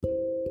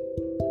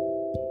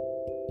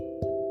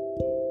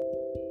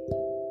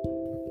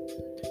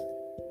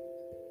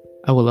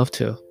I would love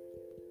to.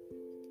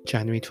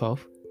 January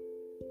 12th,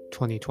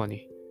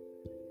 2020.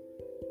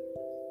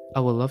 I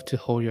would love to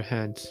hold your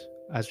hands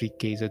as we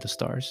gaze at the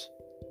stars,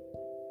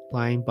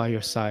 lying by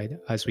your side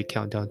as we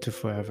count down to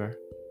forever,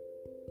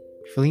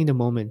 feeling the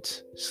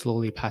moments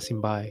slowly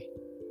passing by,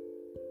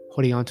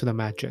 holding on to the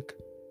magic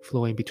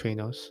flowing between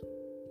us.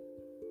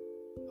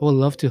 I would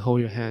love to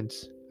hold your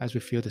hands as we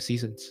feel the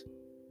seasons,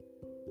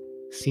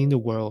 seeing the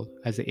world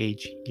as they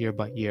age year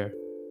by year,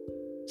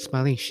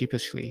 smiling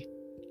sheepishly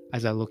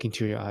as I look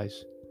into your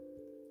eyes,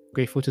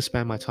 grateful to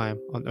spend my time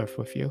on earth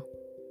with you.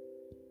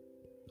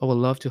 I would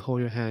love to hold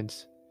your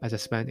hands as I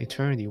spend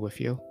eternity with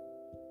you,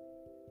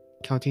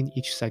 counting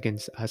each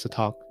second as the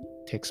talk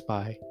ticks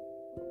by,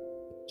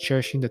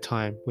 cherishing the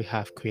time we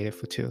have created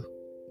for two,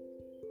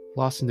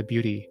 lost in the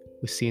beauty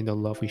we see in the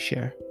love we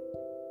share.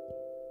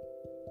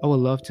 I would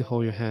love to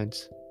hold your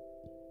hands,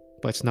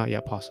 but it's not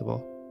yet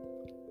possible.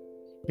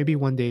 Maybe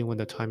one day when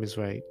the time is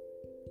right,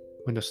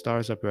 when the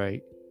stars are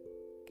bright,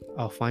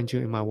 I'll find you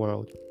in my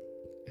world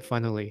and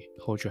finally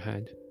hold your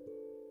hand.